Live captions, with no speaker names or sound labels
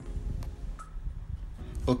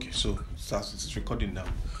Okay, so it's recording now.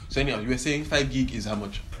 So anyhow, you were saying 5 gig is how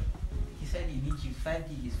much? He said in Egypt 5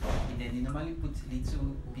 gig is 40. Then they normally put a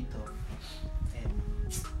little bit of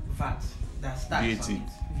VAT that starts VAT. on it.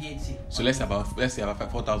 VAT. So let's say about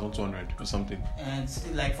 4,200 or something. And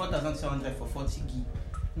still like 4,200 for 40 gig.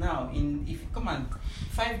 Now if you come on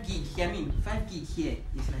 5 gig here, 5 gig here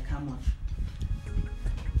is like how much?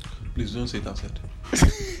 Please don't say it outside.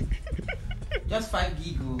 Just 5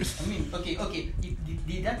 gig. Okay.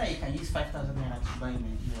 The data you can use 5,000 naira to buy in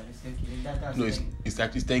Nigeria. Let's say, okay, that's No,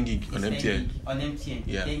 it's 10 gig on MTN. 10 gig on MTN.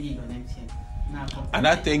 Yeah. 10 gig on MTN. Now, And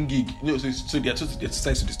that 10 gig, so there are two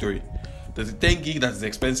sides to the story. There's the 10 gig that's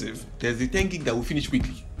expensive. There's the 10 gig that will finish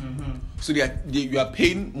quickly. Mm-hmm. So you are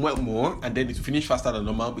paying more, and then it will finish faster than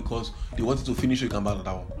normal because they want it to finish so you can buy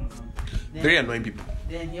another one. Mm-hmm. Very annoying people.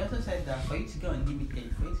 Then he also said that for you to go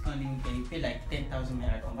unlimited, you pay like 10,000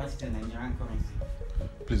 naira converted to Nigerian currency.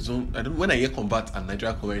 Please don't. When I hear convert and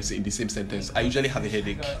Nigerian currency in the same sentence, I usually have a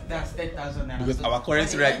headache. That's 10,000 naira. Because so our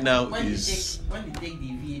currency right now is. When they take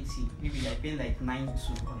the VAT, maybe like paying like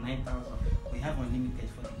 9,200 or 9,000, we have unlimited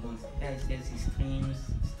for the month. That is streams,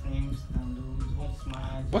 downloads, watch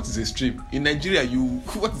smart. What is a stream? In Nigeria,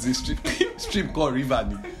 what is a stream? Stream called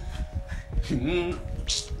River.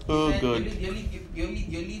 Oh God. The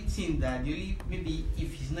only thing that maybe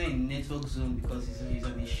if he's not in network zone because he's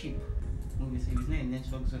on a ship, maybe so if he's not in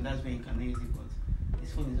network zone, that's when he cannot use it. But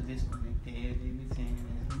his phone is always connected, everything.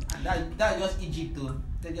 And that's just Egypt though.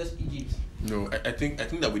 That's just Egypt. No, I think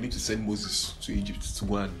that we need to send Moses to Egypt to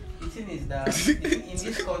go and. The thing is that in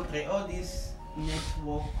this country, all these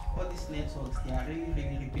networks, they are really,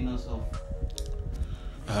 really ripping us off.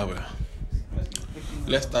 Ah well.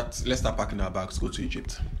 Let's start packing our bags. Go to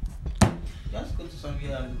Egypt. Just go to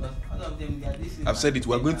somewhere else because all of them they are listening. I've said it.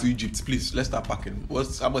 We're going to Egypt. Please, let's start packing.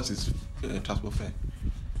 How much is transport fare?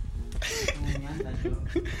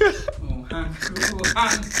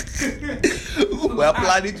 We are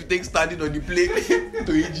planning to take standing on the plane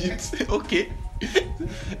to Egypt. Okay.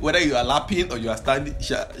 Whether you are lapping or you are standing,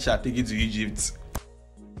 shall take it to Egypt.